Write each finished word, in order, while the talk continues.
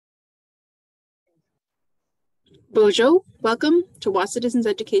Bonjour, welcome to Wahsa Citizens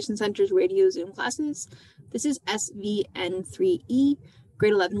Education Center's radio Zoom classes. This is SVN3E,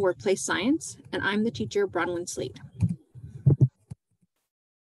 grade 11 Workplace Science, and I'm the teacher, Bronwyn Slade. If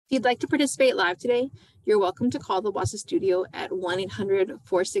you'd like to participate live today, you're welcome to call the Wahsa studio at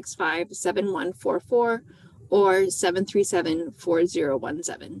 1-800-465-7144 or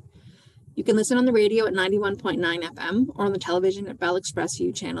 737-4017. You can listen on the radio at 91.9 FM or on the television at Bell Express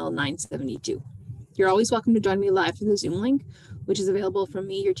View channel 972. You're always welcome to join me live through the Zoom link, which is available from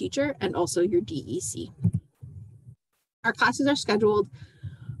me, your teacher, and also your DEC. Our classes are scheduled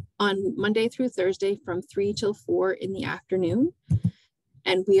on Monday through Thursday from 3 till 4 in the afternoon,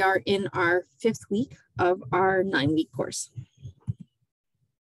 and we are in our 5th week of our 9-week course.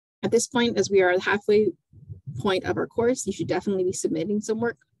 At this point, as we are at the halfway point of our course, you should definitely be submitting some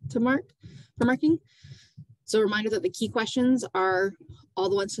work to marking. So a reminder that the key questions are all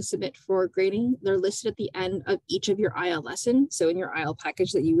the ones to submit for grading. They're listed at the end of each of your IL lesson. So in your IL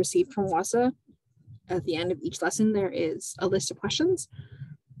package that you received from Wahsa, at the end of each lesson, there is a list of questions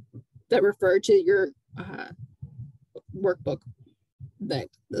that refer to your workbook,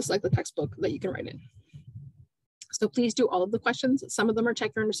 that's like the textbook that you can write in. So please do all of the questions. Some of them are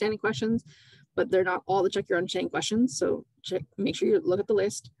check your understanding questions, but they're not all the check your understanding questions. So make sure you look at the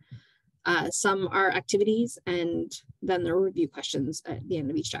list. Some are activities, and then there are review questions at the end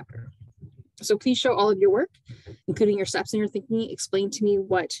of each chapter. So please show all of your work, including your steps in your thinking. Explain to me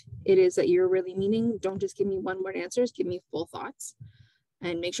what it is that you're really meaning. Don't just give me one-word answers, give me full thoughts.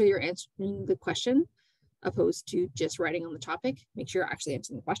 And make sure you're answering the question opposed to just writing on the topic. Make sure you're actually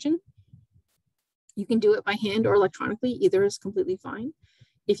answering the question. You can do it by hand or electronically. Either is completely fine.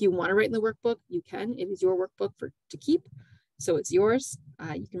 If you want to write in the workbook, you can. It is your workbook to keep. So it's yours.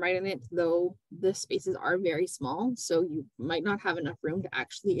 You can write in it, though the spaces are very small, so you might not have enough room to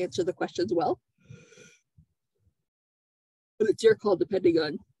actually answer the questions well. But it's your call depending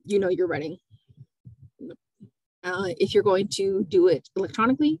on, you're writing. If you're going to do it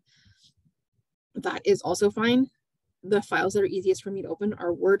electronically, that is also fine. The files that are easiest for me to open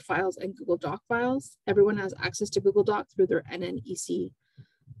are Word files and Google Doc files. Everyone has access to Google Doc through their NNEC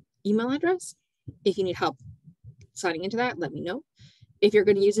email address. If you need help signing into that, let me know. If you're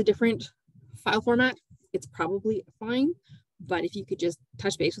going to use a different file format, it's probably fine. But if you could just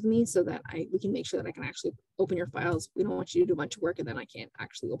touch base with me so that we can make sure that I can actually open your files. We don't want you to do a bunch of work and then I can't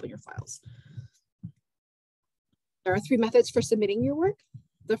actually open your files. There are 3 methods for submitting your work.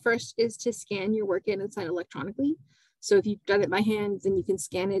 The first is to scan your work in and sign electronically. So if you've done it by hand, then you can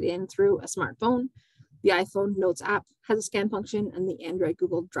scan it in through a smartphone. The iPhone Notes app has a scan function, and the Android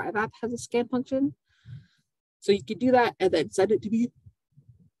Google Drive app has a scan function. So you could do that and then send it to me.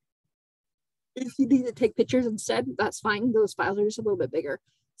 If you need to take pictures instead, that's fine. Those files are just a little bit bigger,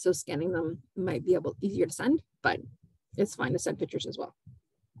 so scanning them might be easier to send, but it's fine to send pictures as well.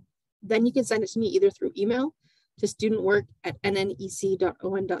 Then you can send it to me either through email to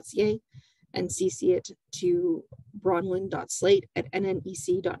studentwork@nnec.on.ca and CC it to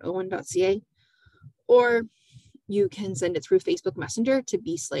bronwyn.slate@nnec.on.ca, or you can send it through Facebook Messenger to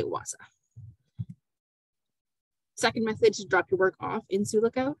bslatewahsa. Second method is to drop your work off in Sioux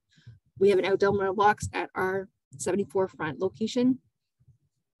Lookout. We have an outdoor mailbox at our 74 front location.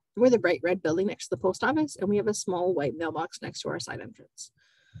 We're the bright red building next to the post office, and we have a small white mailbox next to our side entrance.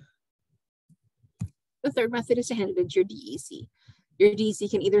 The third method is to hand it into your DEC. Your DEC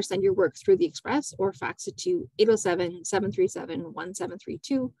can either send your work through the Express or fax it to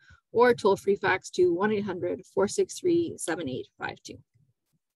 807-737-1732 or toll-free fax to 1-800-463-7852.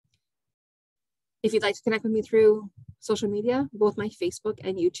 If you'd like to connect with me through social media, both my Facebook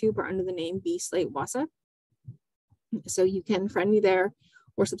and YouTube are under the name bslatewahsa. So you can friend me there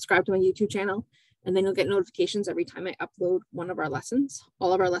or subscribe to my YouTube channel, and then you'll get notifications every time I upload one of our lessons.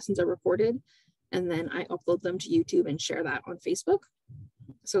 All of our lessons are recorded, and then I upload them to YouTube and share that on Facebook.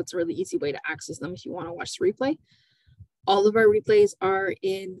 So it's a really easy way to access them if you want to watch the replay. All of our replays are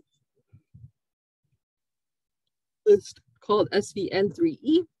in, it's called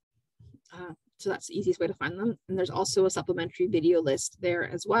SVN3E. So that's the easiest way to find them. And there's also a supplementary video list there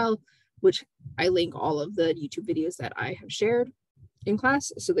as well, which I link all of the YouTube videos that I have shared in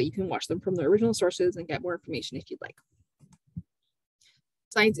class so that you can watch them from the original sources and get more information if you'd like.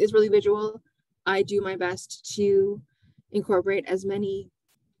 Science is really visual. I do my best to incorporate as many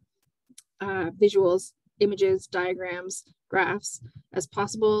visuals, images, diagrams, graphs as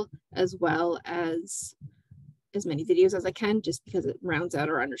possible, as well as many videos as I can, just because it rounds out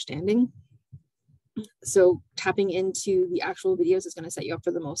our understanding. So tapping into the actual videos is going to set you up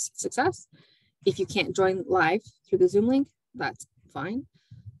for the most success. If you can't join live through the Zoom link, that's fine.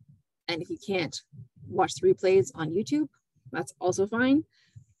 And if you can't watch the replays on YouTube, that's also fine.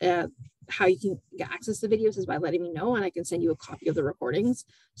 How you can get access to videos is by letting me know, and I can send you a copy of the recordings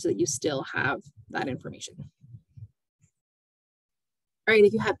so that you still have that information. All right,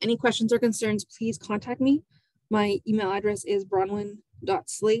 if you have any questions or concerns, please contact me. My email address is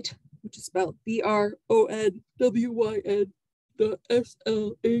bronwyn.slate, which is spelled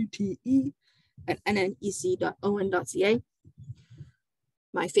BRONWYN.SLATE@nnec.on.ca.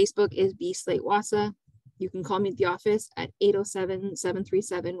 My Facebook is bslatewahsa. You can call me at the office at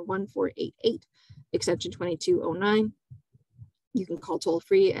 807-737-1488, extension 2209. You can call toll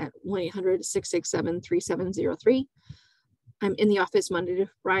free at 1-800-667-3703. I'm in the office Monday to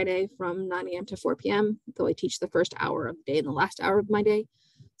Friday from 9 a.m. to 4 p.m., though I teach the first hour of the day and the last hour of my day.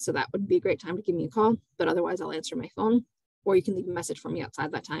 So that would be a great time to give me a call, but otherwise I'll answer my phone, or you can leave a message for me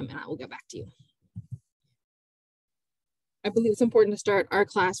outside that time and I will get back to you. I believe it's important to start our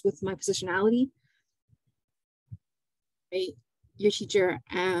class with my positionality. Your teacher,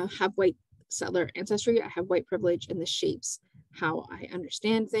 have white settler ancestry. I have white privilege, and this shapes how I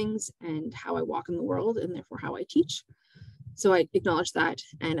understand things and how I walk in the world, and therefore how I teach. So I acknowledge that,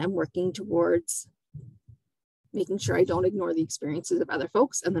 and I'm working towards making sure I don't ignore the experiences of other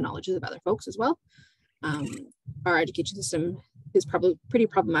folks and the knowledges of other folks as well. Our education system is probably pretty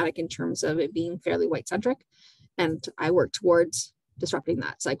problematic in terms of it being fairly white-centric, and I work towards disrupting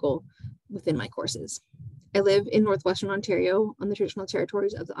that cycle within my courses. I live in Northwestern Ontario on the traditional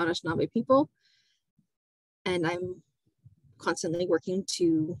territories of the Anishinaabe people, and I'm constantly working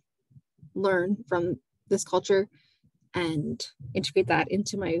to learn from this culture and integrate that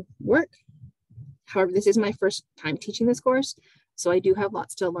into my work. However, this is my first time teaching this course, so I do have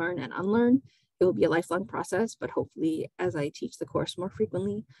lots to learn and unlearn. It will be a lifelong process, but hopefully as I teach the course more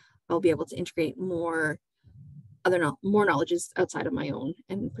frequently, I'll be able to integrate more knowledges outside of my own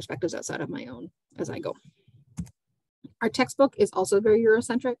and perspectives outside of my own as I go. Our textbook is also very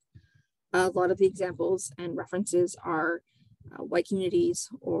Eurocentric. A lot of the examples and references are white communities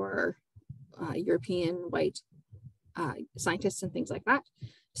or European white scientists and things like that.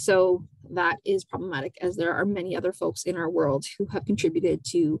 So that is problematic, as there are many other folks in our world who have contributed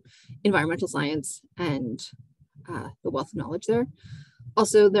to environmental science and the wealth of knowledge there.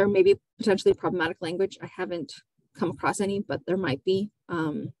 Also, there may be potentially problematic language. I haven't come across any, but there might be.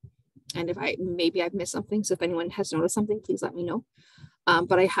 And if maybe I've missed something. So if anyone has noticed something, please let me know.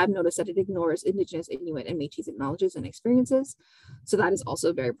 But I have noticed that it ignores Indigenous, Inuit, and Métis knowledges and experiences. So that is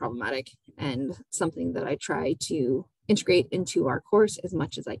also very problematic and something that I try to integrate into our course as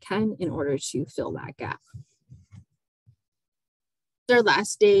much as I can in order to fill that gap. It's our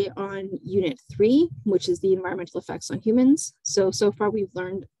last day on Unit 3, which is the environmental effects on humans. So far we've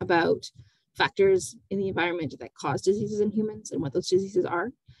learned about factors in the environment that cause diseases in humans and what those diseases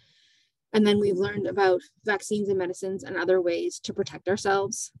are. And then we've learned about vaccines and medicines and other ways to protect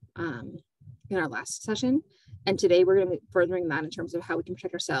ourselves in our last session. And today we're going to be furthering that in terms of how we can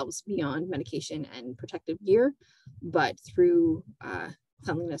protect ourselves beyond medication and protective gear, but through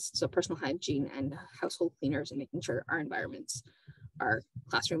cleanliness, so personal hygiene and household cleaners, and making sure our environments, our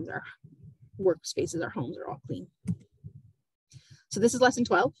classrooms, our workspaces, our homes are all clean. So this is lesson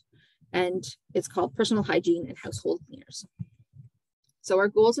 12, and it's called Personal Hygiene and Household Cleaners. So our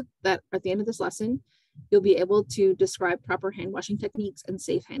goals that at the end of this lesson, you'll be able to describe proper hand washing techniques and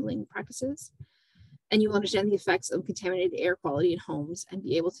safe handling practices. And you will understand the effects of contaminated air quality in homes and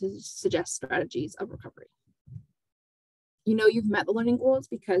be able to suggest strategies of recovery. You know you've met the learning goals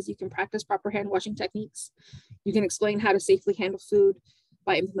because you can practice proper hand washing techniques. You can explain how to safely handle food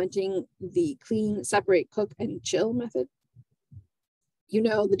by implementing the clean, separate, cook, and chill method. You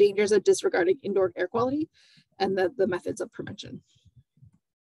know the dangers of disregarding indoor air quality and the methods of prevention.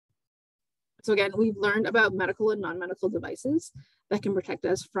 So again, we've learned about medical and non-medical devices that can protect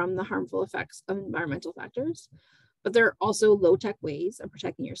us from the harmful effects of environmental factors, but there are also low-tech ways of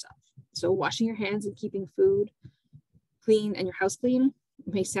protecting yourself. So washing your hands and keeping food clean and your house clean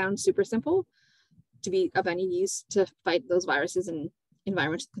may sound super simple to be of any use to fight those viruses and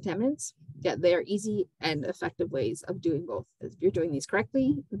environmental contaminants, yet they are easy and effective ways of doing both. If you're doing these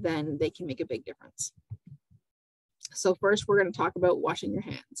correctly, then they can make a big difference. So first, we're going to talk about washing your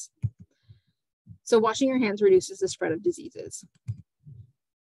hands. So washing your hands reduces the spread of diseases.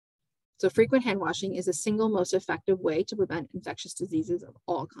 So frequent hand washing is the single most effective way to prevent infectious diseases of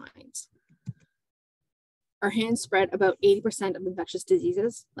all kinds. Our hands spread about 80% of infectious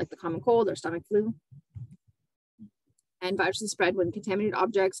diseases, like the common cold or stomach flu. And viruses spread when contaminated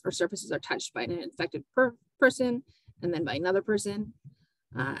objects or surfaces are touched by an infected person, and then by another person.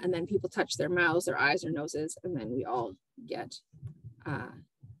 And then people touch their mouths, their eyes, their noses, and then we all get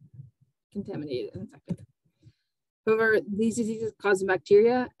contaminated and infected. However, these diseases caused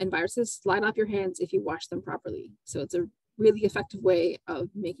bacteria and viruses slide off your hands if you wash them properly. So it's a really effective way of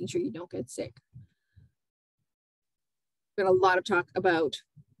making sure you don't get sick. Been a lot of talk about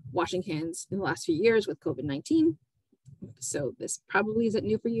washing hands in the last few years with COVID-19. So this probably isn't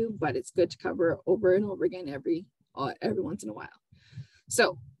new for you, but it's good to cover over and over again every once in a while.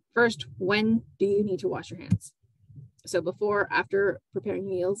 So first, when do you need to wash your hands? So before, after preparing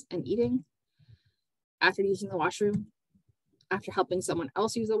meals and eating, after using the washroom, after helping someone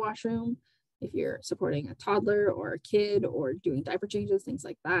else use the washroom, if you're supporting a toddler or a kid or doing diaper changes, things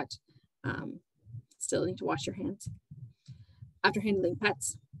like that, still need to wash your hands. After handling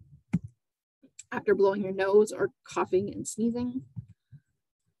pets, after blowing your nose or coughing and sneezing.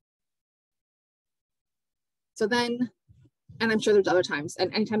 So then, and I'm sure there's other times,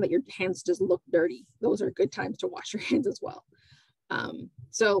 and anytime that your hands just look dirty, those are good times to wash your hands as well.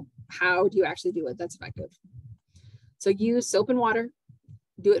 So how do you actually do it that's effective? So use soap and water,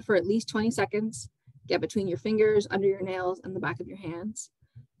 do it for at least 20 seconds, get between your fingers, under your nails, and the back of your hands.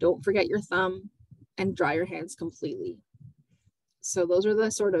 Don't forget your thumb, and dry your hands completely. So those are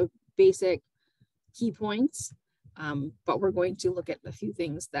the sort of basic key points, but we're going to look at a few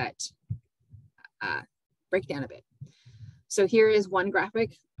things that break down a bit. So here is one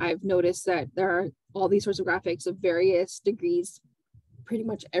graphic. I've noticed that there are all these sorts of graphics of various degrees pretty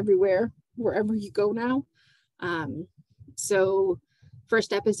much everywhere, wherever you go now. So first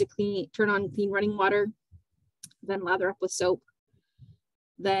step is to turn on clean running water, then lather up with soap,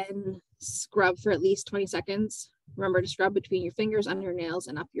 then scrub for at least 20 seconds. Remember to scrub between your fingers, under your nails,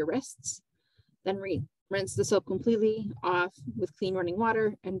 and up your wrists. Then rinse the soap completely off with clean running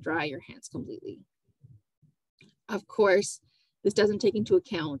water and dry your hands completely. Of course, this doesn't take into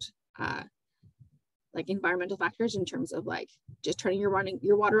account like environmental factors in terms of like just turning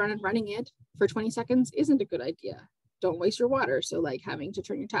your water on and running it for 20 seconds isn't a good idea. Don't waste your water. So like having to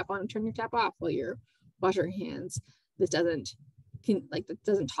turn your tap on and turn your tap off while you're washing your hands, this doesn't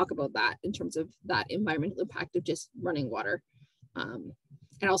talk about that in terms of that environmental impact of just running water.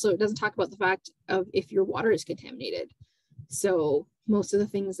 And also it doesn't talk about the fact of if your water is contaminated. So most of the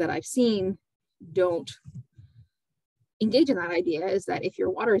things that I've seen don't engage in that idea is that if your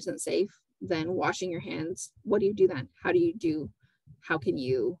water isn't safe, then washing your hands, what do you do then? How can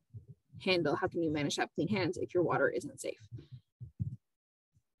you manage to have clean hands if your water isn't safe?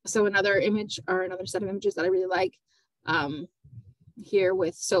 So another image or another set of images that I really like, here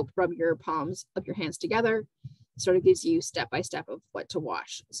with soap, rub your palms of your hands together, sort of gives you step-by-step of what to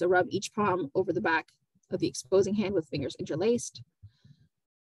wash. So rub each palm over the back of the exposing hand with fingers interlaced.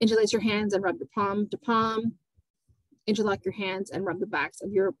 Interlace your hands and rub your palm to palm. Interlock your hands and rub the backs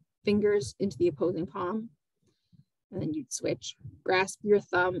of your fingers into the opposing palm. And then you'd switch. Grasp your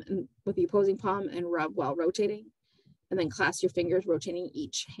thumb with the opposing palm and rub while rotating. And then clasp your fingers, rotating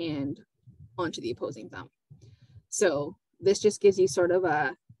each hand onto the opposing thumb. So this just gives you sort of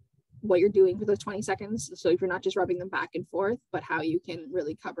what you're doing for those 20 seconds. So if you're not just rubbing them back and forth, but how you can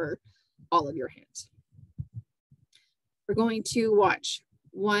really cover all of your hands. We're going to watch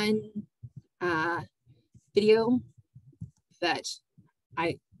one video that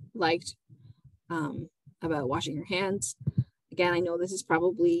I liked about washing your hands. Again, I know this is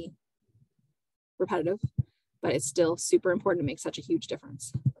probably repetitive, but it's still super important to make such a huge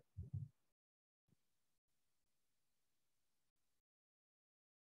difference.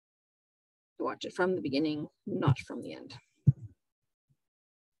 Watch it from the beginning, not from the end.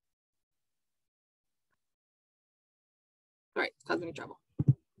 All right, it's causing me trouble.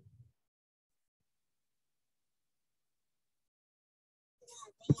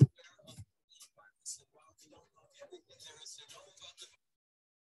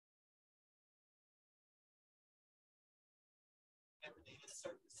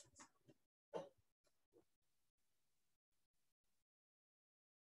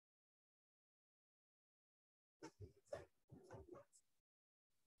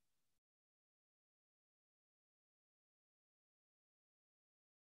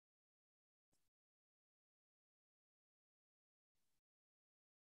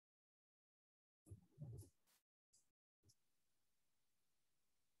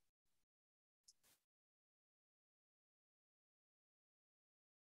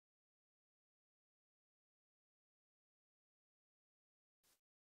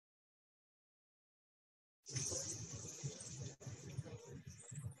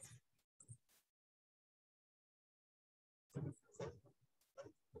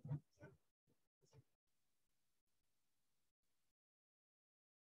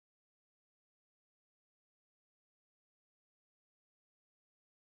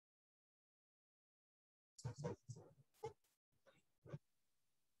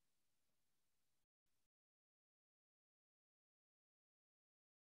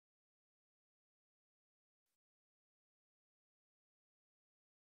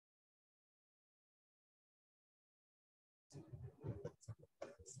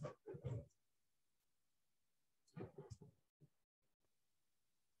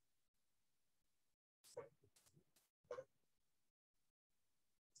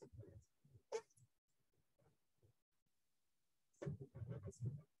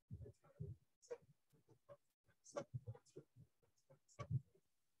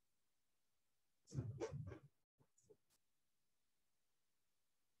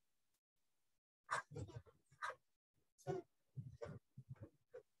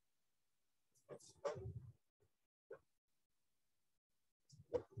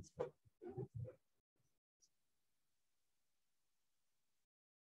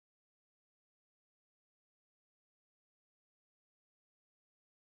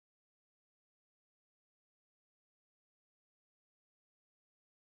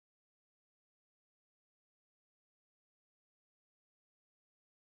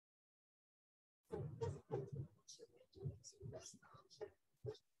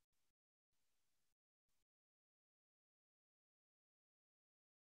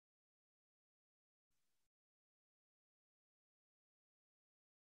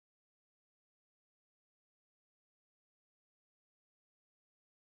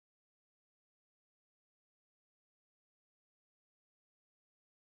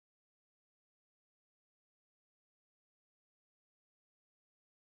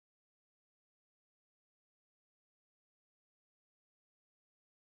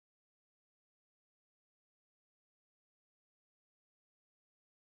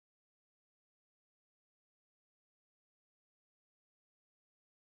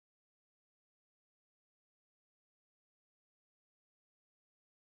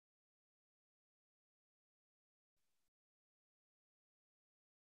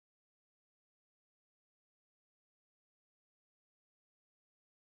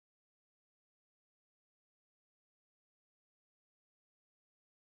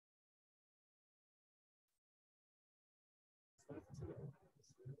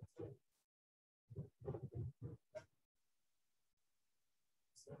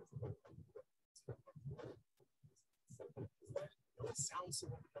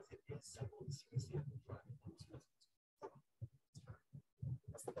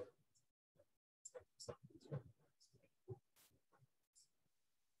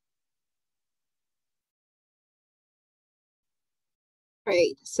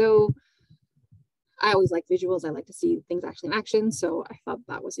 Right. So I always like visuals. I like to see things actually in action. So I thought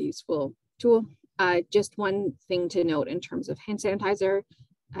that was a useful tool. Just one thing to note in terms of hand sanitizer,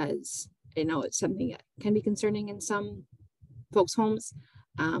 as I know it's something that can be concerning in some folks' homes.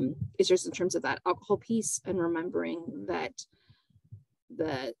 It's just in terms of that alcohol piece and remembering that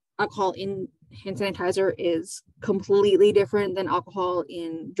the alcohol in hand sanitizer is completely different than alcohol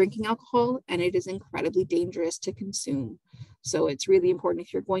in drinking alcohol, and it is incredibly dangerous to consume. So it's really important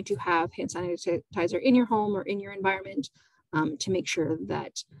if you're going to have hand sanitizer in your home or in your environment to make sure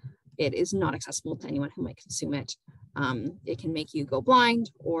that it is not accessible to anyone who might consume it. It can make you go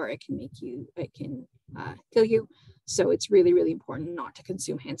blind, or it can kill you. So it's really, really important not to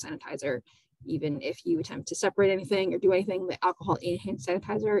consume hand sanitizer. Even if you attempt to separate anything or do anything, the alcohol in hand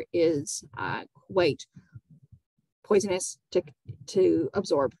sanitizer is quite poisonous to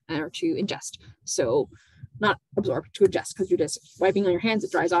absorb or to ingest. So not absorb, to ingest, because you're just wiping on your hands,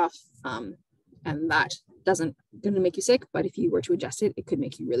 it dries off, and that doesn't going to make you sick. But if you were to ingest it, it could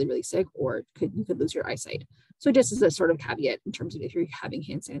make you really, really sick, or you could lose your eyesight. So just as a sort of caveat in terms of if you're having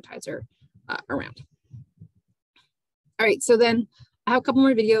hand sanitizer around. All right, so then I have a couple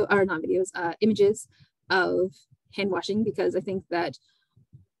more images of hand washing, because I think that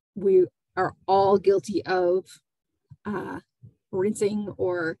we are all guilty of rinsing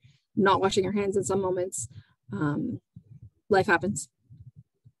or not washing our hands in some moments. Life happens.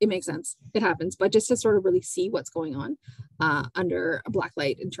 It makes sense. It happens. But just to sort of really see what's going on under a black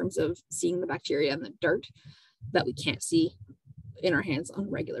light in terms of seeing the bacteria and the dirt that we can't see in our hands on a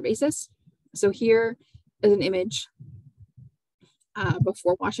regular basis. So here is an image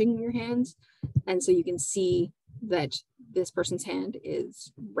before washing your hands. And so you can see that this person's hand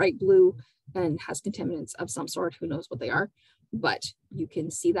is bright blue and has contaminants of some sort. Who knows what they are, but you can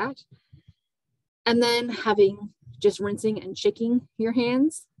see that. And then having just rinsing and shaking your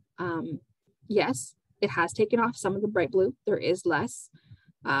hands. Yes, it has taken off some of the bright blue. There is less,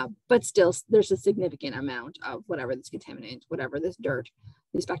 but still there's a significant amount of whatever this contaminant, whatever this dirt,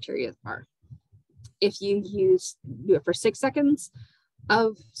 these bacteria are. if you do it for 6 seconds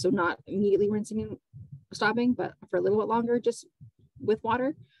so not immediately rinsing and stopping, but for a little bit longer, just with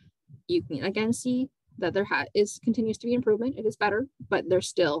water, you can again see that there continues to be improvement. It is better, but there's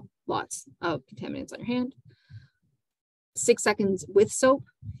still lots of contaminants on your hand. 6 seconds with soap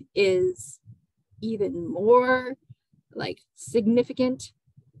is even more like significant,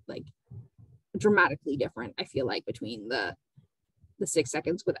 like dramatically different, I feel like, between the 6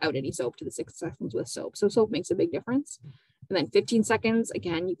 seconds without any soap to the 6 seconds with soap. So soap makes a big difference. And then 15 seconds,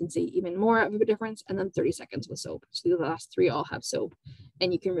 again, you can see even more of a difference. And then 30 seconds with soap. So the last 3 all have soap.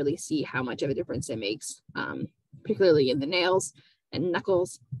 And you can really see how much of a difference it makes, particularly in the nails and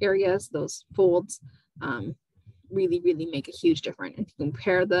knuckles areas, those folds really, really make a huge difference. And if you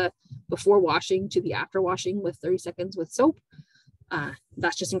compare the before washing to the after washing with 30 seconds with soap,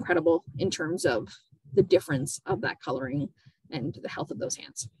 that's just incredible in terms of the difference of that coloring and the health of those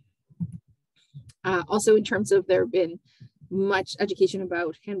hands. Also, in terms of there have been much education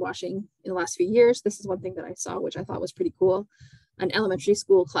about hand washing in the last few years. This is one thing that I saw, which I thought was pretty cool. An elementary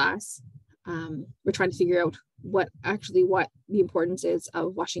school class, we're trying to figure out what the importance is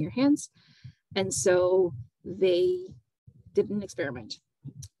of washing your hands. And so they did an experiment.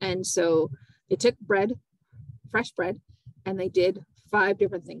 And so they took bread, fresh bread, and they did 5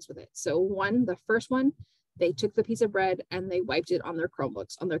 different things with it. So the first one, they took the piece of bread and they wiped it on their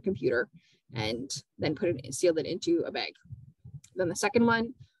Chromebooks, on their computer, and then sealed it into a bag. Then the second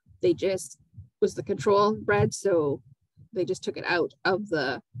one, was the control bread. So they just took it out of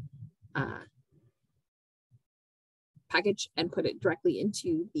the package and put it directly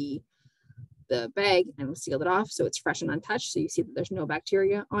into the bag and sealed it off. So it's fresh and untouched. So you see that there's no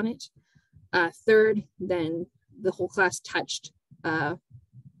bacteria on it. Third, then the whole class touched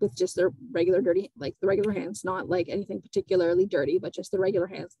with just their regular dirty, like the regular hands, not like anything particularly dirty, but just the regular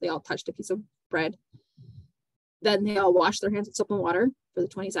hands. They all touched a piece of bread. Then they all washed their hands with soap and water for the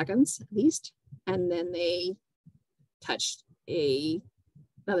 20 seconds at least. And then they touched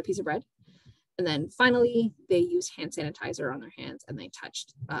another piece of bread. And then finally, they used hand sanitizer on their hands and they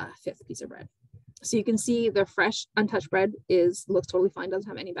touched a 5th piece of bread. So you can see the fresh, untouched bread looks totally fine, doesn't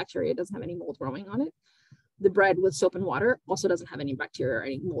have any bacteria, doesn't have any mold growing on it. The bread with soap and water also doesn't have any bacteria or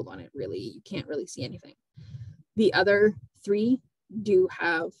any mold on it, really. You can't really see anything. The other 3 do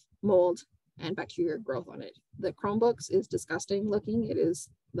have mold and bacteria growth on it. The Chromebooks is disgusting looking. It is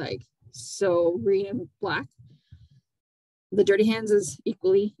like so green and black. The dirty hands is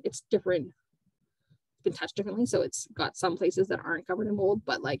equally, it's different. It's been touched differently. So it's got some places that aren't covered in mold,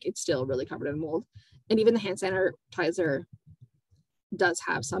 but like it's still really covered in mold. And even the hand sanitizer does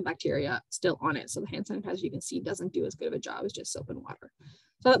have some bacteria still on it. So the hand sanitizer, you can see, doesn't do as good of a job as just soap and water.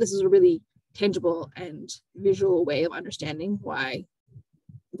 So I thought this is a really tangible and visual way of understanding why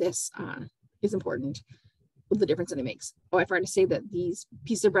this is important, with the difference that it makes. Oh, I forgot to say that these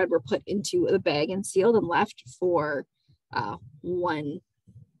pieces of bread were put into a bag and sealed and left for 1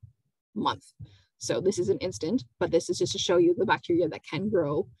 month. So this is an instant, but this is just to show you the bacteria that can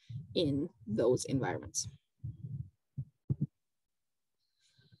grow in those environments.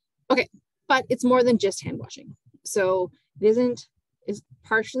 Okay, but it's more than just hand washing. So it is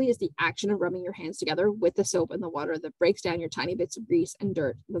partially the action of rubbing your hands together with the soap and the water that breaks down your tiny bits of grease and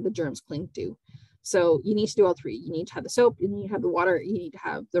dirt that the germs cling to. So you need to do all 3. You need to have the soap, you need to have the water, you need to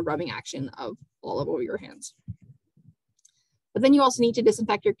have the rubbing action of all over your hands. But then you also need to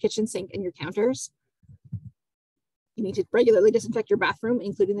disinfect your kitchen sink and your counters. You need to regularly disinfect your bathroom,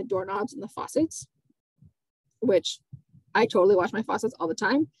 including the doorknobs and the faucets, which I totally wash my faucets all the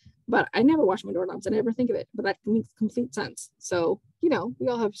time, but I never wash my doorknobs. I never think of it, but that makes complete sense. So, you know, we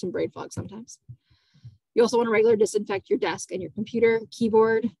all have some brain fog sometimes. You also want to regularly disinfect your desk and your computer,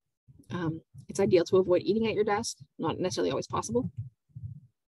 keyboard. It's ideal to avoid eating at your desk, not necessarily always possible.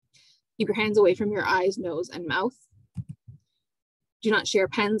 Keep your hands away from your eyes, nose, and mouth. Do not share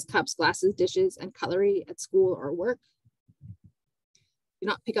pens, cups, glasses, dishes, and cutlery at school or work. Do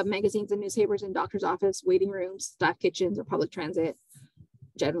not pick up magazines and newspapers in doctor's office, waiting rooms, staff kitchens, or public transit,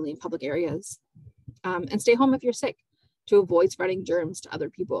 generally in public areas. And stay home if you're sick to avoid spreading germs to other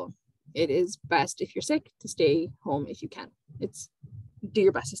people. It is best if you're sick to stay home if you can. Do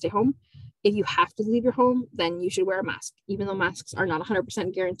your best to stay home. If you have to leave your home, then you should wear a mask, even though masks are not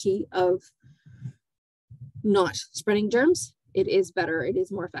 100% guarantee of not spreading germs. It is better, it is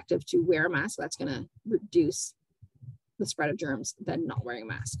more effective to wear a mask. That's going to reduce the spread of germs than not wearing a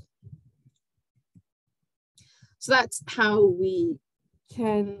mask. So that's how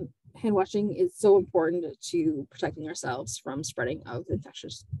hand washing is so important to protecting ourselves from spreading of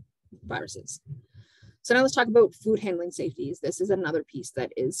infectious viruses. So now let's talk about food handling safeties. This is another piece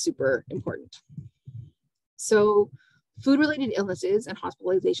that is super important. So food-related illnesses and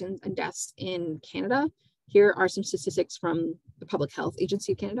hospitalizations and deaths in Canada. Here are some statistics from the Public Health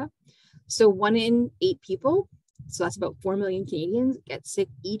Agency of Canada. So 1 in 8 people, so that's about 4 million Canadians, get sick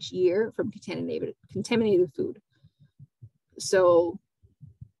each year from contaminated food. So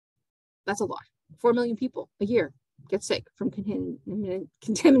that's a lot. 4 million people a year get sick from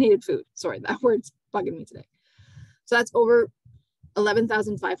contaminated food. Sorry, that word's bugging me today. So that's over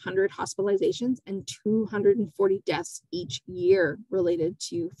 11,500 hospitalizations and 240 deaths each year related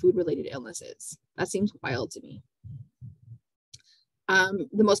to food-related illnesses. That seems wild to me.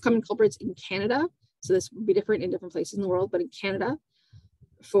 The most common culprits in Canada, so this would be different in different places in the world, but in Canada,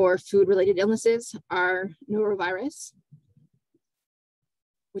 for food-related illnesses are norovirus,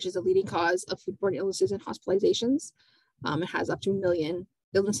 which is a leading cause of foodborne illnesses and hospitalizations. It has up to 1 million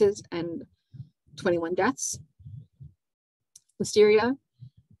illnesses and 21 deaths. Listeria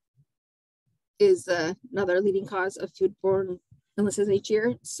is another leading cause of foodborne illnesses each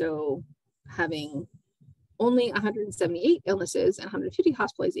year. So having only 178 illnesses and 150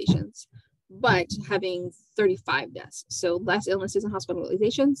 hospitalizations, but having 35 deaths. So less illnesses and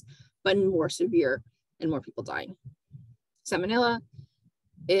hospitalizations, but more severe and more people dying. Salmonella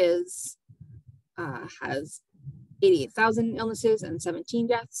has 88,000 illnesses and 17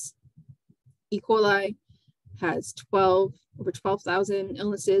 deaths. E. coli has over 12,000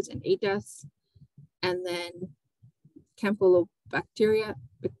 illnesses and 8 deaths. And then Campylobacter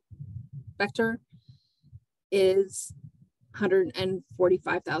is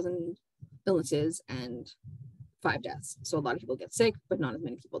 145,000 illnesses and 5 deaths. So a lot of people get sick, but not as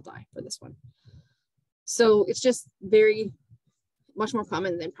many people die for this one. So it's just much more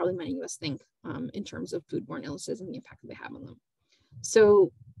common than probably many of us think in terms of foodborne illnesses and the impact that they have on them.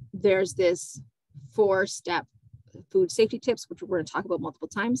 So there's this 4-step food safety tips, which we're going to talk about multiple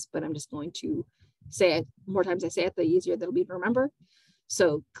times, but I'm just going to say it more times I say it, the easier that'll be to remember.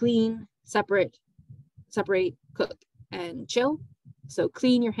 So clean, separate, cook, and chill. So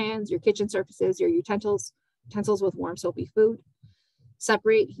clean your hands, your kitchen surfaces, your utensils with warm soapy food.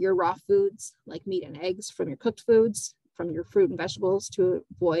 Separate your raw foods like meat and eggs from your cooked foods, from your fruit and vegetables to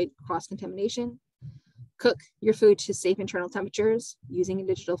avoid cross-contamination. Cook your food to safe internal temperatures using a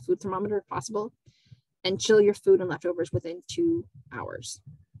digital food thermometer if possible, and chill your food and leftovers within 2 hours.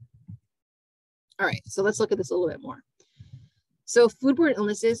 All right, so let's look at this a little bit more. So foodborne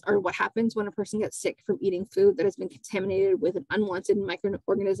illnesses are what happens when a person gets sick from eating food that has been contaminated with an unwanted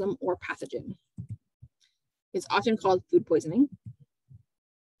microorganism or pathogen. It's often called food poisoning,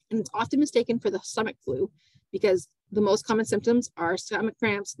 and it's often mistaken for the stomach flu because the most common symptoms are stomach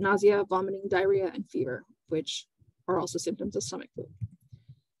cramps, nausea, vomiting, diarrhea, and fever, which are also symptoms of stomach flu.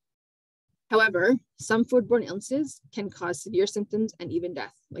 However, some foodborne illnesses can cause severe symptoms and even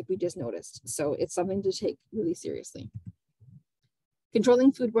death, like we just noticed. So it's something to take really seriously.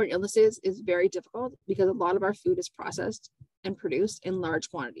 Controlling foodborne illnesses is very difficult because a lot of our food is processed and produced in large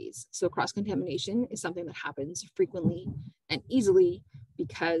quantities. So cross-contamination is something that happens frequently and easily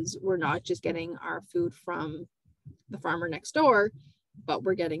because we're not just getting our food from the farmer next door, but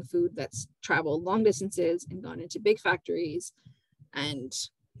we're getting food that's traveled long distances and gone into big factories and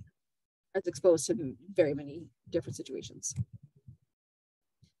it's exposed to very many different situations.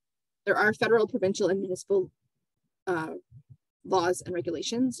 There are federal, provincial, and municipal laws and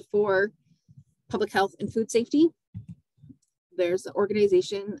regulations for public health and food safety. There's an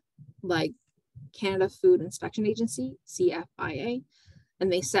organization like Canada Food Inspection Agency, CFIA,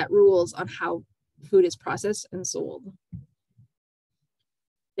 and they set rules on how food is processed and sold.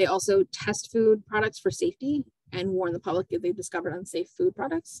 They also test food products for safety and warn the public if they've discovered unsafe food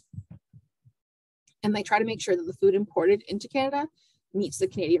products. And they try to make sure that the food imported into Canada meets the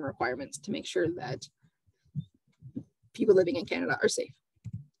Canadian requirements to make sure that people living in Canada are safe.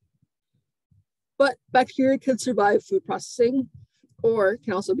 But bacteria can survive food processing or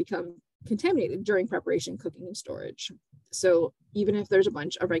can also become contaminated during preparation, cooking, and storage. So even if there's a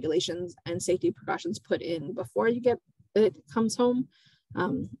bunch of regulations and safety precautions put in before it comes home,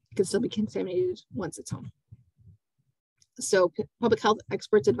 it can still be contaminated once it's home. So public health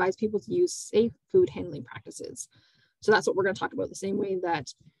experts advise people to use safe food handling practices. So that's what we're going to talk about, the same way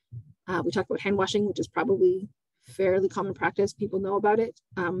that we talk about hand washing, which is probably fairly common practice. People know about it.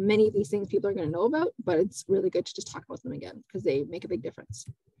 Many of these things people are going to know about, but it's really good to just talk about them again because they make a big difference.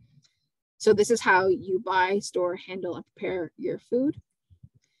 So this is how you buy, store, handle, and prepare your food.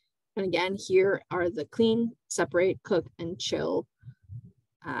 And again, here are the clean, separate, cook, and chill.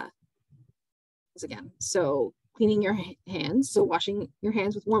 Again, so cleaning your hands, so washing your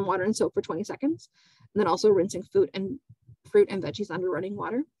hands with warm water and soap for 20 seconds, and then also rinsing fruit and veggies under running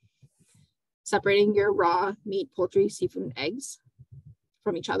water. separating your raw meat, poultry, seafood, and eggs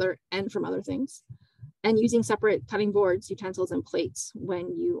from each other and from other things, and using separate cutting boards, utensils, and plates when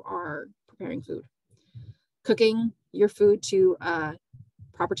you are preparing food. Cooking your food to a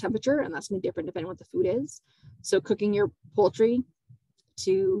proper temperature, and that's going to be different depending on what the food is. So cooking your poultry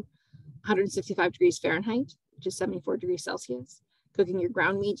to 165 degrees Fahrenheit, which is 74 degrees Celsius. Cooking your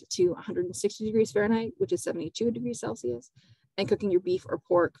ground meat to 160 degrees Fahrenheit, which is 72 degrees Celsius. And cooking your beef or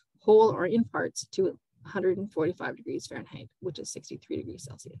pork whole or in parts to 145 degrees Fahrenheit, which is 63 degrees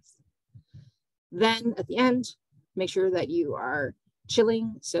Celsius. Then at the end, make sure that you are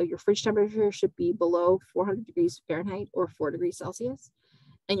chilling. So your fridge temperature should be below 400 degrees Fahrenheit or 4 degrees Celsius.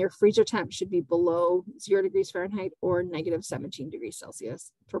 And your freezer temp should be below 0 degrees Fahrenheit or negative 17 degrees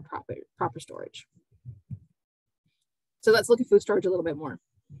Celsius for proper storage. So let's look at food storage a little bit more.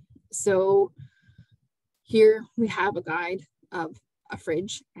 So here we have a guide of a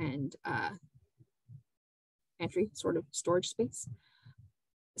fridge and pantry sort of storage space.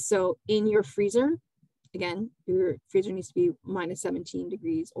 So in your freezer, again, your freezer needs to be minus 17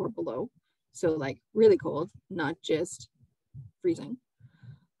 degrees or below. So like really cold, not just freezing.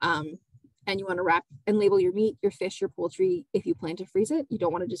 And you want to wrap and label your meat, your fish, your poultry. If you plan to freeze it, you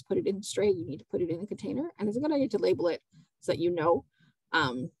don't want to just put it in straight. You need to put it in a container, and it's a good idea to label it so that you know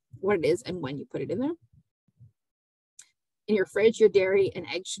what it is and when you put it in there. In your fridge, your dairy and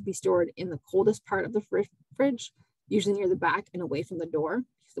eggs should be stored in the coldest part of the fridge, usually near the back and away from the door.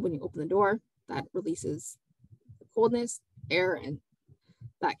 So when you open the door, that releases the coldness, air, and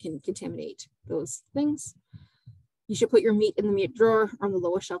that can contaminate those things. You should put your meat in the meat drawer or on the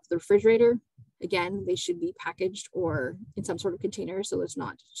lowest shelf of the refrigerator. Again, they should be packaged or in some sort of container so it's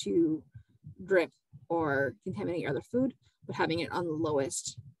not to drip or contaminate your other food, but having it on the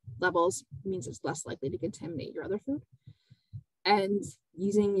lowest levels means it's less likely to contaminate your other food. And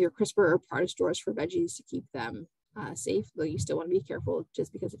using your crisper or produce drawers for veggies to keep them safe, though you still want to be careful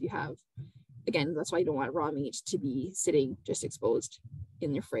just because if you have, again, that's why you don't want raw meat to be sitting just exposed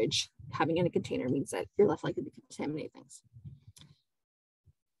in your fridge. Having it in a container means that you're less likely to contaminate things.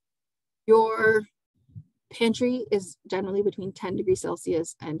 Your pantry is generally between 10 degrees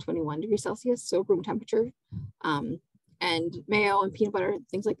Celsius and 21 degrees Celsius, so room temperature. And mayo and peanut butter,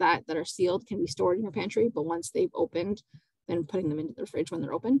 things like that that are sealed can be stored in your pantry, but once they've opened, then putting them into the fridge when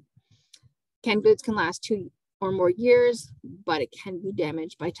they're open. Canned goods can last 2 or more years, but it can be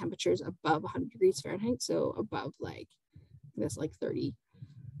damaged by temperatures above 100 degrees Fahrenheit, so above like this, like 30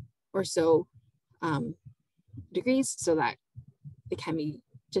 or so degrees, so that it can be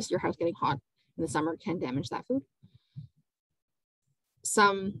just your house getting hot in the summer can damage that food.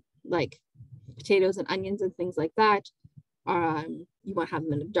 Some like potatoes and onions and things like that, you want to have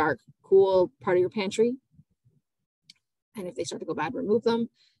them in a dark, cool part of your pantry. And if they start to go bad, remove them.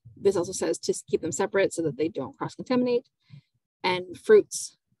 This also says to keep them separate so that they don't cross-contaminate. And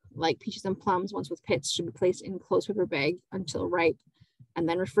fruits like peaches and plums, ones with pits, should be placed in closed paper bag until ripe and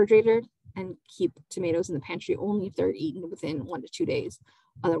then refrigerated. And keep tomatoes in the pantry only if they're eaten within 1 to 2 days.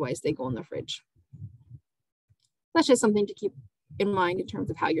 Otherwise, they go in the fridge. That's just something to keep in mind in terms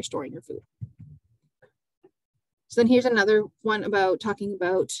of how you're storing your food. So then here's another one about talking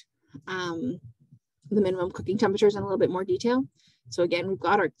about the minimum cooking temperatures in a little bit more detail. So again, we've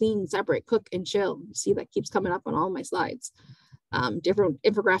got our clean, separate, cook, and chill. You see that keeps coming up on all my slides. Different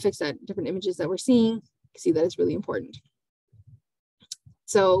infographics, that different images that we're seeing, you see that it's really important.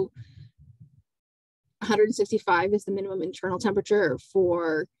 So 165 is the minimum internal temperature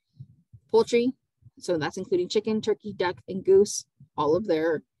for poultry. So that's including chicken, turkey, duck, and goose, all of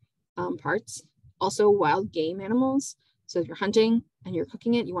their parts. Also wild game animals. So if you're hunting and you're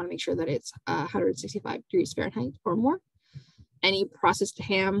cooking it, you want to make sure that it's 165 degrees Fahrenheit or more. Any processed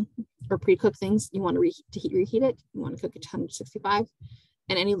ham or pre-cooked things, you want to reheat it. You want to cook it to 165.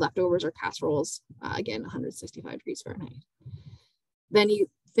 And any leftovers or casseroles, again, 165 degrees Fahrenheit. Then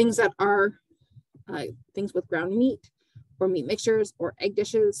things that are things with ground meat or meat mixtures or egg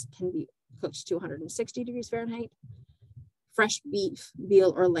dishes can be cooked to 160 degrees Fahrenheit. Fresh beef,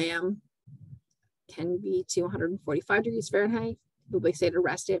 veal, or lamb can be to 145 degrees Fahrenheit. They say to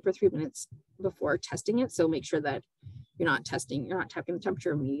rest it for 3 minutes before testing it. So make sure that you're not tapping the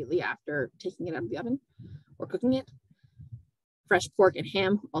temperature immediately after taking it out of the oven or cooking it. Fresh pork and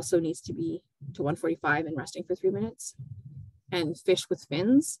ham also needs to be to 145 and resting for 3 minutes. And fish with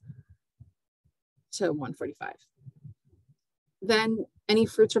fins to 145. Then any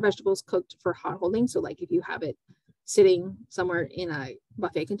fruits or vegetables cooked for hot holding. So like if you have it sitting somewhere in a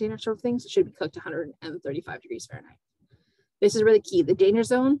buffet container sort of things, it should be cooked to 135 degrees Fahrenheit. This is really key. The danger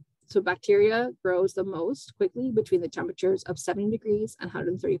zone. So bacteria grows the most quickly between the temperatures of 70 degrees and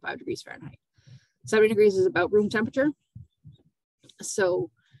 135 degrees Fahrenheit. 70 degrees is about room temperature. So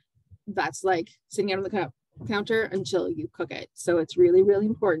that's like sitting out on the counter until you cook it. So it's really, really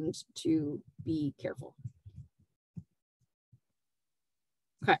important to be careful.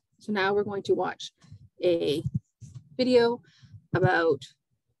 Okay, so now we're going to watch a video about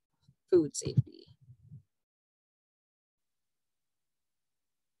food safety.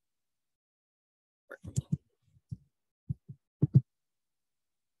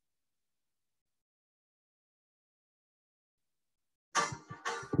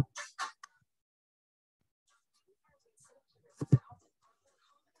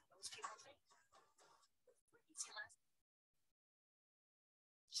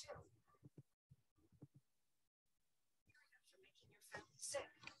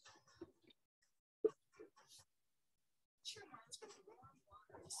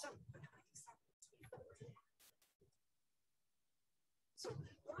 So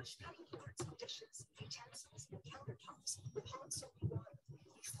wash cutting boards, dishes, utensils, and countertops with hot soapy water.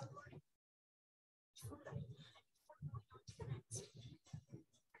 Release the water. Food item. Onto the next.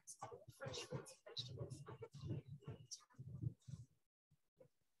 Rinse all fresh fruits and vegetables under the heat at a time.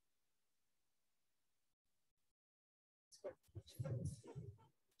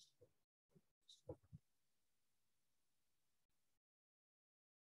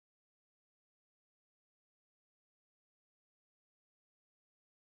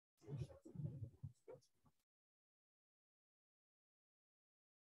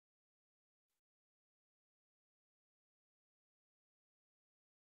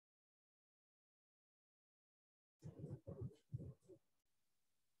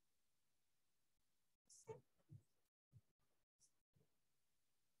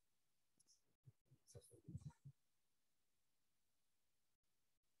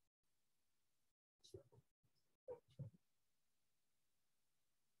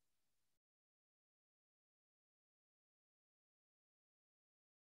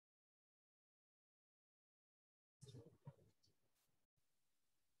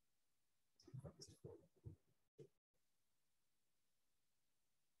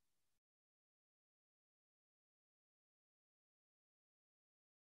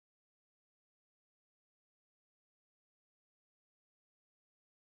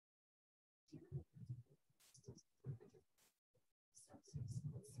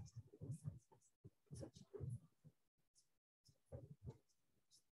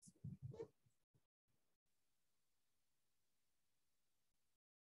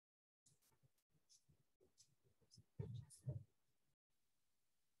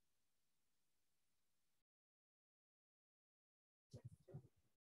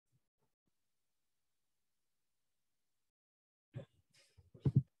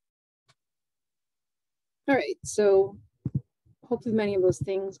 All right, so hopefully many of those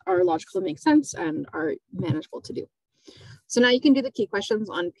things are logical and make sense and are manageable to do. So now you can do the key questions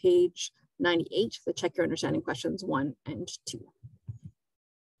on page 98, the check your understanding questions 1 and 2.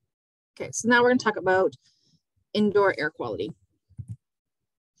 Okay, so now we're going to talk about indoor air quality.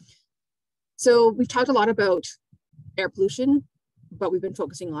 So we've talked a lot about air pollution, but we've been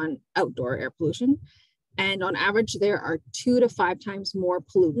focusing on outdoor air pollution. And on average, there are 2 to 5 times more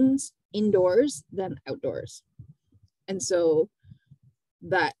pollutants indoors than outdoors. And so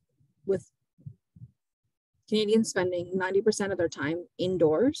that with Canadians spending 90% of their time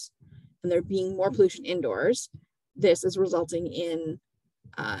indoors and there being more pollution indoors, this is resulting in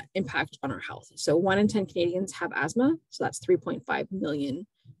impact on our health. So 1 in 10 Canadians have asthma, so that's 3.5 million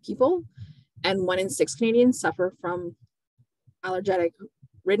people, and 1 in 6 Canadians suffer from allergic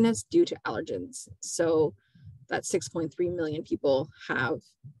redness due to allergens. So that's 6.3 million people have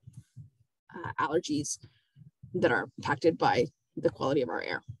allergies that are impacted by the quality of our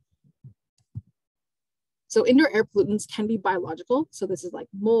air. So indoor air pollutants can be biological. So this is like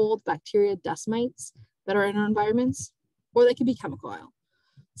mold, bacteria, dust mites that are in our environments, or they can be chemical.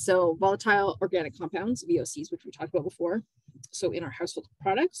 So volatile organic compounds, VOCs, which we talked about before. So in our household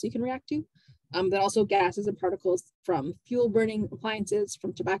products, you can react to. But also gases and particles from fuel burning appliances,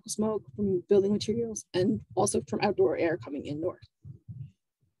 from tobacco smoke, from building materials, and also from outdoor air coming indoors.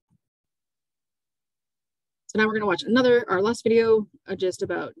 So now we're going to watch our last video just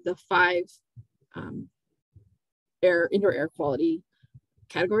about the 5 indoor air quality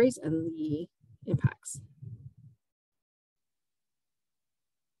categories and the impacts.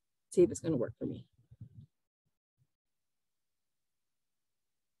 See if it's going to work for me.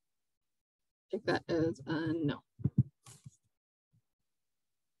 Take that as a no.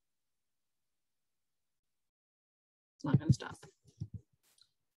 It's not going to stop.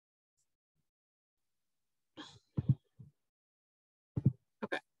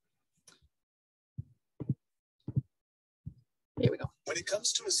 Okay. When it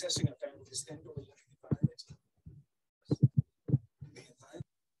comes to assessing a family's indoor living environment, the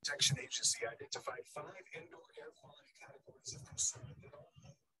Environmental Protection Agency identified 5 indoor air quality categories of concern that all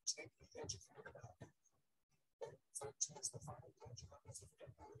homeowners need to be educated about. 13 is the 5 major levels of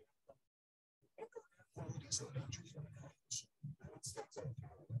indoor air quality. Indoor air quality is a major human health issue in the United States and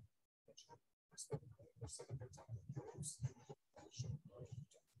Canada. Spend 90% of their time indoors, pollution,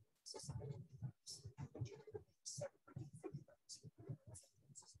 society impacts, and generally separate from the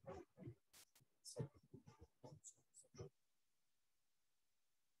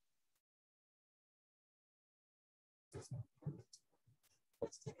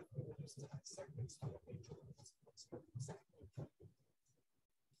let's take a few minutes to dissect these 5 major levels of concern.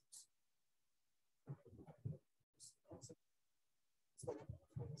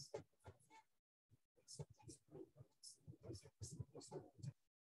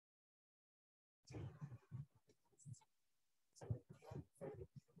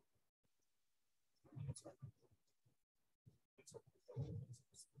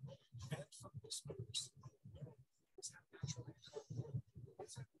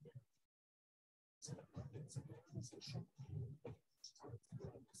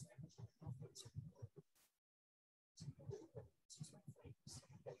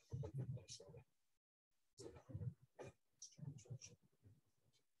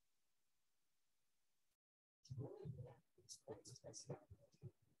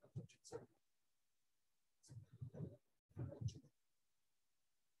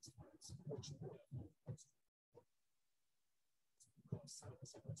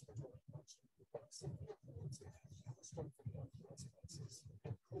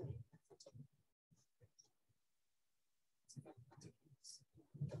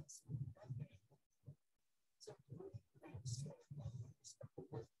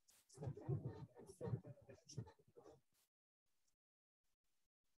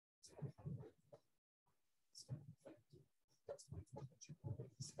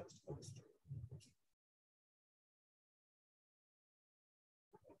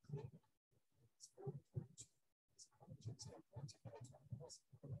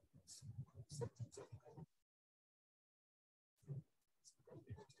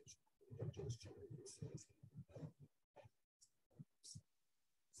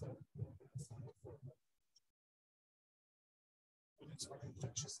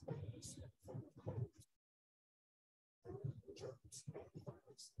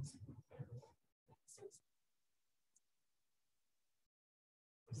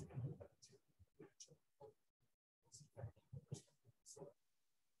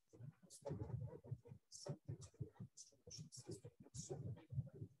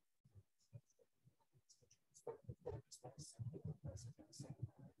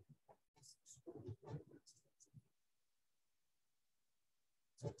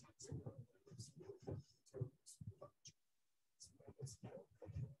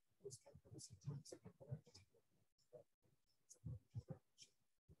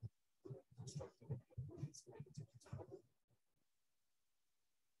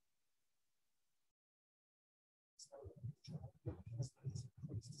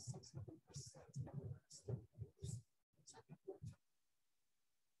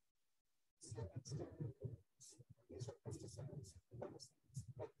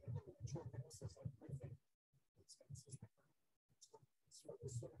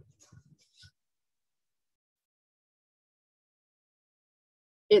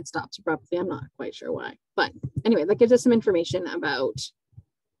 It stops abruptly. I'm not quite sure why. But anyway, that gives us some information about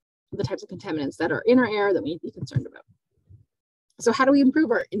the types of contaminants that are in our air that we need to be concerned about. So how do we improve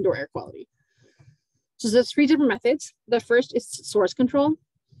our indoor air quality? So there's 3 different methods. The first is source control.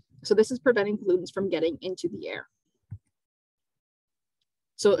 So this is preventing pollutants from getting into the air.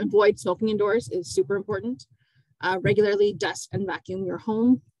 So avoid smoking indoors is super important. Regularly dust and vacuum your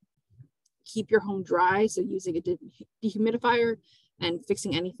home. Keep your home dry, so using a dehumidifier and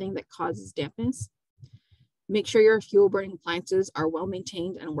fixing anything that causes dampness. Make sure your fuel burning appliances are well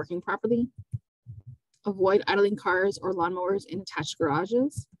maintained and working properly. Avoid idling cars or lawnmowers in attached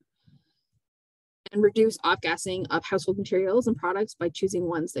garages. And reduce off-gassing of household materials and products by choosing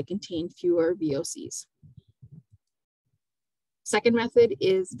ones that contain fewer VOCs. Second method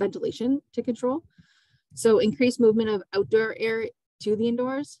is ventilation to control. So increase movement of outdoor air to the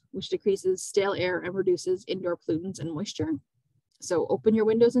indoors, which decreases stale air and reduces indoor pollutants and moisture. So open your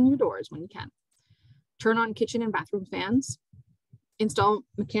windows and your doors when you can. Turn on kitchen and bathroom fans. Install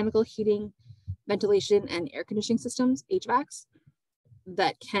mechanical heating, ventilation, and air conditioning systems, HVACs,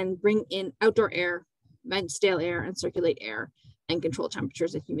 that can bring in outdoor air, vent stale air, and circulate air, and control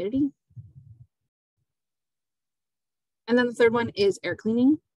temperatures and humidity. And then the third one is air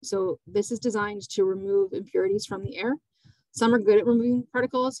cleaning. So this is designed to remove impurities from the air. Some are good at removing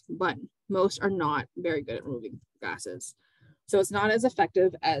particles, but most are not very good at removing gases. So it's not as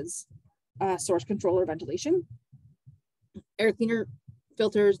effective as source control or ventilation. Air cleaner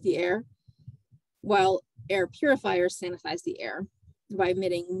filters the air, while air purifiers sanitize the air by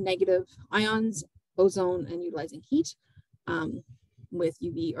emitting negative ions, ozone, and utilizing heat with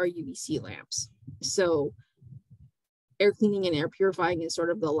UV or UVC lamps. So air cleaning and air purifying is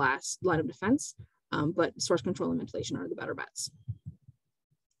sort of the last line of defense, but source control and ventilation are the better bets.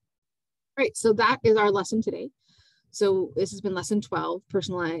 All right, so that is our lesson today. So this has been lesson 12,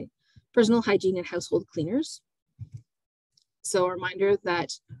 personal hygiene and household cleaners. So a reminder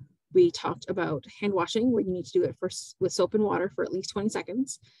that we talked about hand washing, where you need to do it first with soap and water for at least 20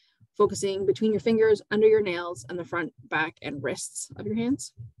 seconds, focusing between your fingers, under your nails, and the front, back, and wrists of your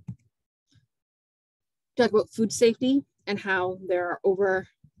hands. Talk about food safety and how there are over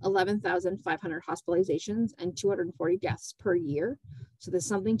 11,500 hospitalizations and 240 deaths per year. So there's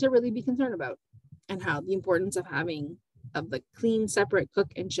something to really be concerned about, and how the importance of having the clean, separate,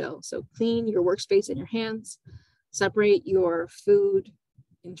 cook, and chill. So clean your workspace and your hands, separate your food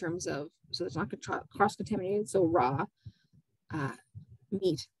in terms of, so it's not cross-contaminated, so raw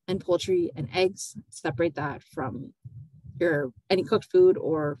meat and poultry and eggs, separate that from any cooked food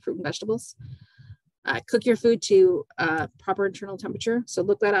or fruit and vegetables. Cook your food to proper internal temperature. So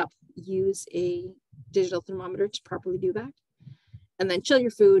look that up, use a digital thermometer to properly do that. And then chill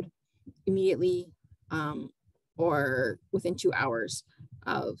your food immediately or within 2 hours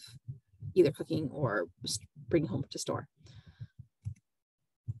of either cooking or bringing home to store.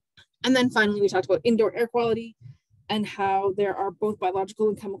 And then finally, we talked about indoor air quality and how there are both biological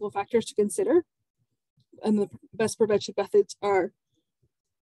and chemical factors to consider. And the best prevention methods are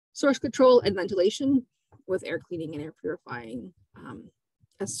source control and ventilation, with air cleaning and air purifying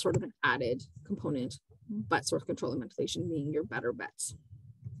as sort of an added component, but source control and ventilation being your better bets.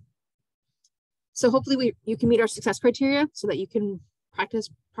 So hopefully you can meet our success criteria so that you can practice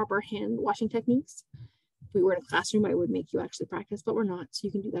proper hand washing techniques. If we were in a classroom, I would make you actually practice, but we're not, so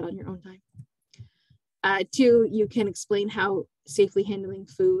you can do that on your own time. 2, you can explain how safely handling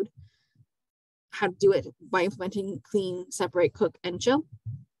food, how to do it by implementing clean, separate, cook, and chill.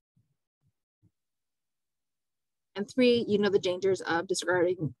 And 3, you know the dangers of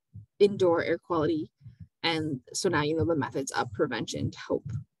disregarding indoor air quality. And so now you know the methods of prevention to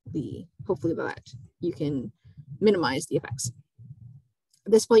hopefully that you can minimize the effects.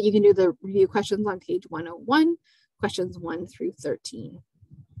 At this point, you can do the review questions on page 101, questions 1 through 13.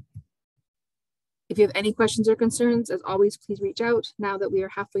 If you have any questions or concerns, as always, please reach out. Now that we are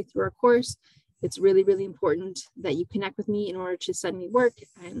halfway through our course, it's really, really important that you connect with me in order to send me work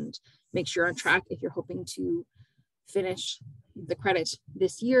and make sure you're on track if you're hoping to finish the credit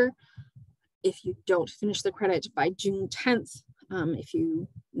this year. If you don't finish the credit by June 10th,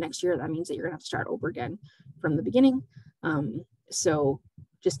 next year, that means that you're gonna have to start over again from the beginning. So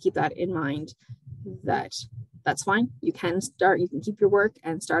just keep that in mind, that's fine. You can keep your work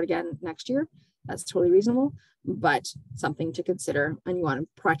and start again next year. That's totally reasonable, but something to consider, and you want to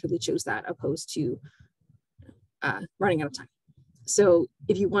proactively choose that opposed to running out of time. So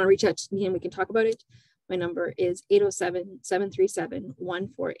if you want to reach out to me and we can talk about it, my number is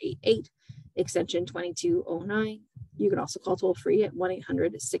 807-737-1488, extension 2209. You can also call toll free at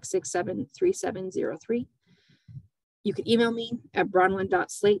 1-800-667-3703. You can email me at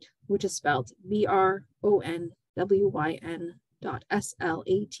bronwyn.slate, which is spelled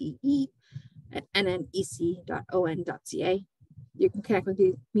BRONWYN.SLATE@nnec.on.ca. You can connect with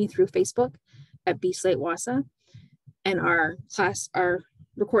me through Facebook at bslate Wahsa, and our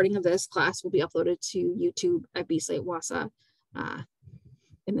recording of this class will be uploaded to YouTube at bslate Wahsa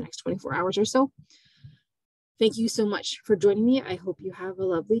in the next 24 hours or so. Thank you so much for joining me. I hope you have a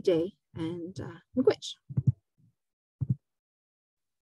lovely day, and miigwech.